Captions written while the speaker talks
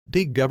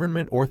Dig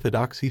government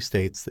orthodoxy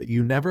states that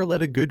you never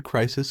let a good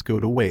crisis go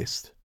to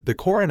waste. The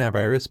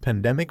coronavirus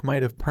pandemic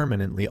might have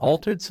permanently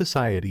altered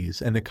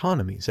societies and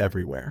economies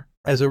everywhere.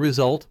 As a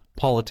result,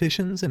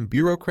 politicians and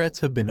bureaucrats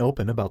have been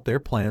open about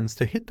their plans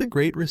to hit the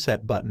Great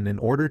Reset button in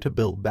order to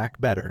build back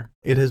better.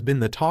 It has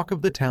been the talk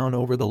of the town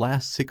over the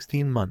last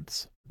 16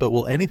 months. But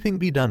will anything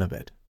be done of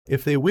it?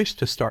 If they wish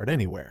to start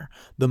anywhere,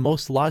 the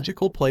most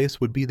logical place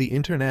would be the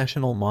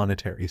international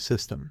monetary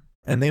system.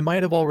 And they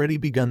might have already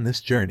begun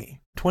this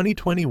journey.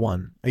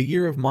 2021, a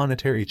year of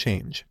monetary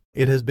change.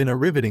 It has been a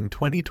riveting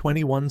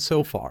 2021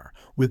 so far,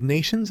 with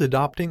nations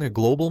adopting a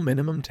global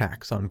minimum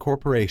tax on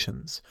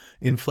corporations,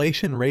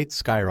 inflation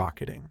rates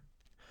skyrocketing,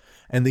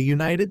 and the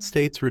United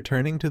States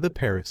returning to the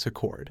Paris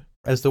Accord.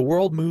 As the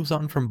world moves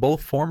on from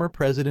both former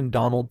President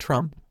Donald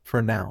Trump,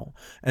 for now,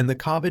 and the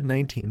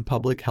COVID-19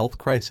 public health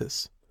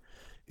crisis,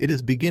 it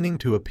is beginning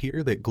to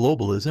appear that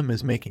globalism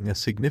is making a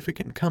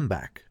significant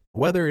comeback.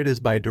 Whether it is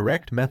by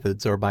direct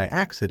methods or by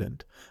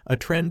accident, a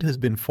trend has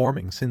been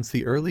forming since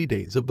the early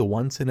days of the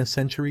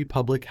once-in-a-century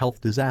public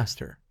health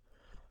disaster,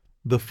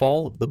 the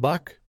fall of the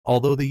buck.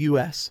 Although the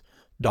U.S.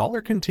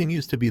 dollar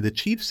continues to be the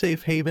chief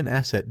safe haven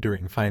asset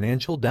during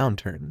financial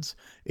downturns,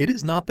 it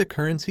is not the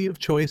currency of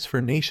choice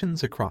for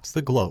nations across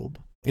the globe.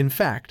 In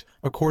fact,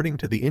 according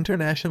to the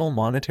International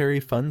Monetary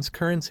Fund's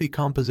currency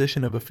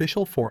composition of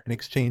official foreign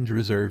exchange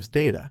reserves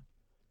data,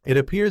 it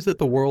appears that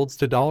the world's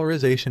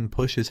de-dollarization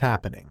push is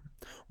happening,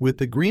 with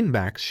the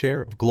greenback's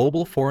share of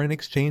global foreign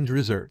exchange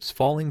reserves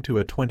falling to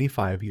a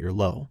 25-year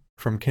low.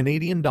 From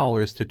Canadian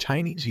dollars to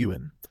Chinese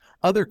yuan,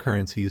 other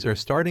currencies are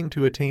starting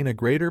to attain a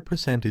greater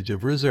percentage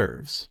of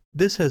reserves.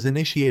 This has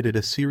initiated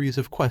a series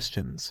of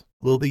questions.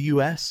 Will the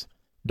US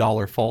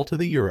dollar fall to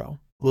the euro?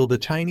 Will the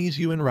Chinese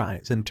yuan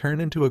rise and turn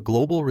into a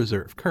global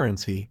reserve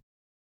currency?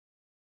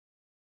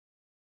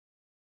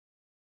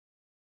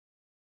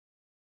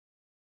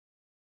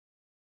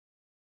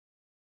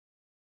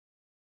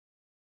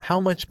 How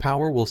much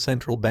power will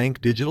central bank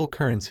digital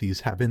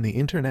currencies have in the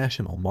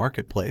international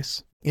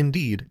marketplace?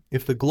 Indeed,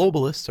 if the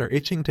globalists are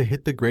itching to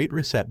hit the Great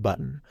Reset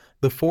button,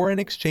 the foreign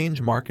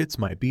exchange markets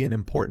might be an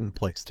important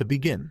place to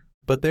begin.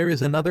 But there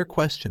is another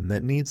question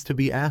that needs to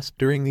be asked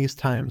during these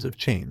times of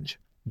change.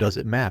 Does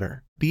it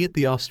matter? Be it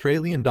the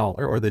Australian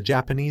dollar or the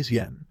Japanese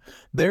yen,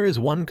 there is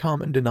one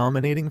common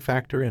denominating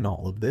factor in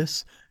all of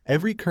this.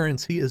 Every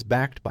currency is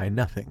backed by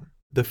nothing.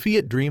 The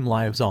fiat dream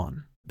lives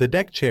on. The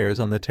deck chairs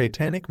on the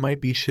Titanic might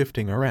be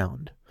shifting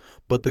around,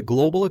 but the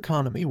global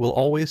economy will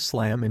always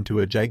slam into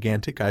a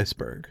gigantic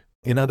iceberg.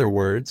 In other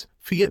words,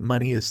 fiat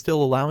money is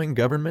still allowing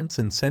governments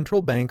and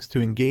central banks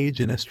to engage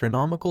in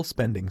astronomical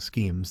spending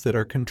schemes that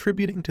are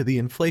contributing to the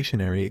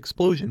inflationary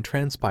explosion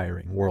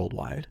transpiring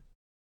worldwide.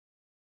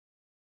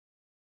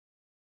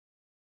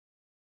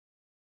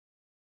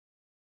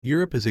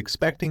 Europe is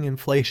expecting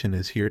inflation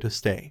is here to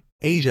stay.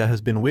 Asia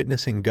has been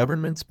witnessing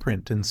governments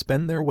print and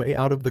spend their way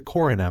out of the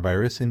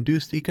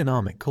coronavirus-induced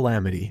economic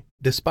calamity.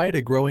 Despite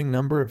a growing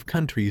number of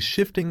countries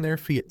shifting their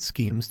fiat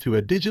schemes to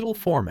a digital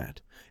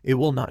format, it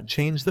will not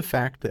change the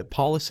fact that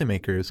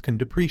policymakers can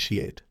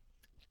depreciate,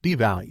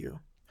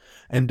 devalue,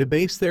 and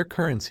debase their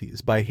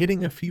currencies by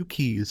hitting a few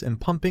keys and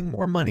pumping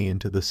more money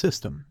into the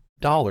system.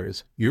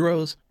 Dollars,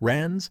 euros,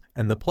 rands,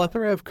 and the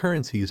plethora of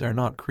currencies are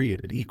not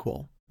created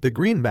equal. The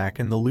greenback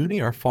and the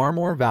loonie are far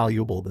more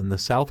valuable than the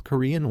South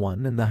Korean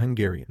won and the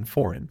Hungarian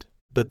forint.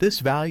 But this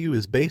value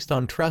is based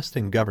on trust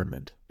in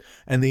government,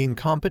 and the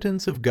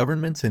incompetence of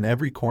governments in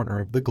every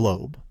corner of the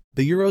globe.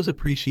 The euro's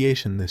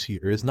appreciation this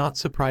year is not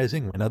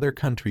surprising when other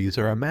countries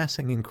are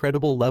amassing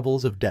incredible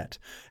levels of debt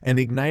and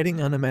igniting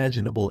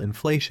unimaginable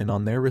inflation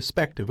on their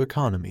respective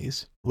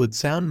economies. Would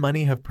sound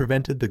money have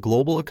prevented the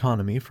global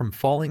economy from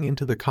falling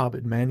into the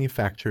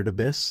COVID-manufactured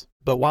abyss?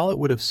 But while it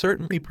would have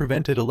certainly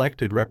prevented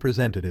elected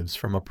representatives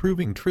from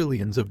approving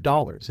trillions of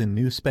dollars in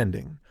new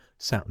spending,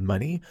 sound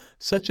money,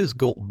 such as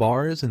gold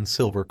bars and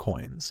silver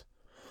coins,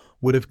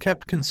 would have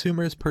kept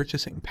consumers'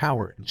 purchasing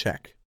power in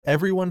check.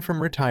 Everyone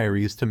from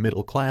retirees to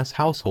middle-class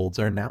households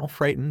are now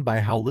frightened by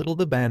how little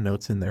the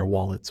banknotes in their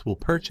wallets will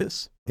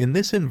purchase. In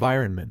this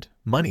environment,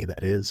 money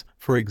that is,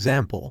 for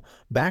example,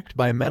 backed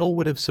by metal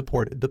would have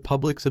supported the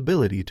public's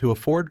ability to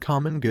afford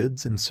common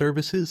goods and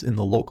services in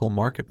the local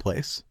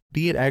marketplace.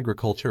 Be it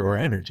agriculture or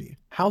energy,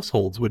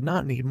 households would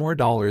not need more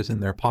dollars in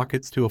their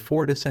pockets to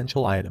afford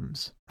essential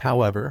items.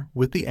 However,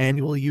 with the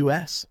annual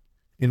U.S.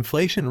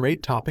 inflation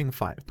rate topping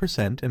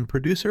 5% and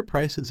producer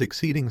prices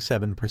exceeding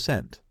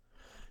 7%,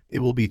 it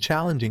will be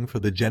challenging for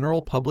the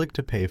general public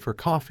to pay for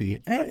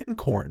coffee and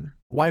corn.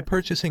 Why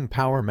purchasing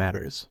power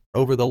matters.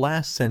 Over the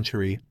last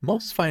century,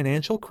 most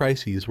financial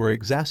crises were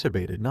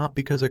exacerbated not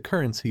because a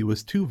currency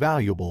was too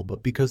valuable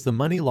but because the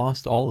money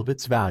lost all of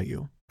its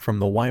value. From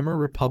the Weimar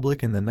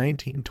Republic in the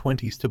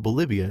 1920s to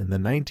Bolivia in the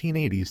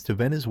 1980s to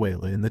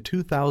Venezuela in the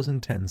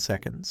 2010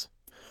 seconds.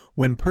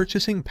 When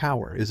purchasing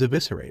power is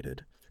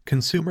eviscerated,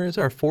 consumers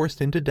are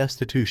forced into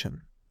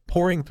destitution,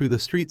 pouring through the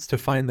streets to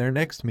find their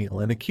next meal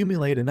and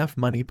accumulate enough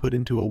money put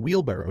into a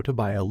wheelbarrow to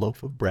buy a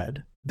loaf of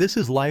bread. This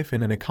is life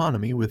in an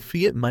economy with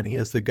fiat money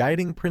as the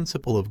guiding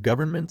principle of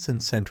governments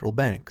and central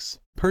banks.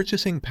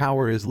 Purchasing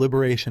power is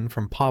liberation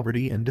from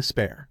poverty and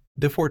despair.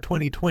 Before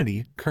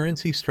 2020,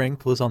 currency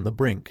strength was on the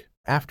brink.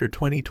 After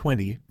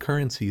 2020,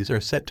 currencies are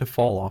set to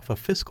fall off a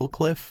fiscal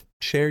cliff.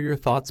 Share your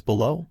thoughts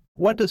below.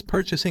 What does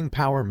purchasing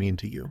power mean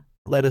to you?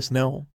 Let us know.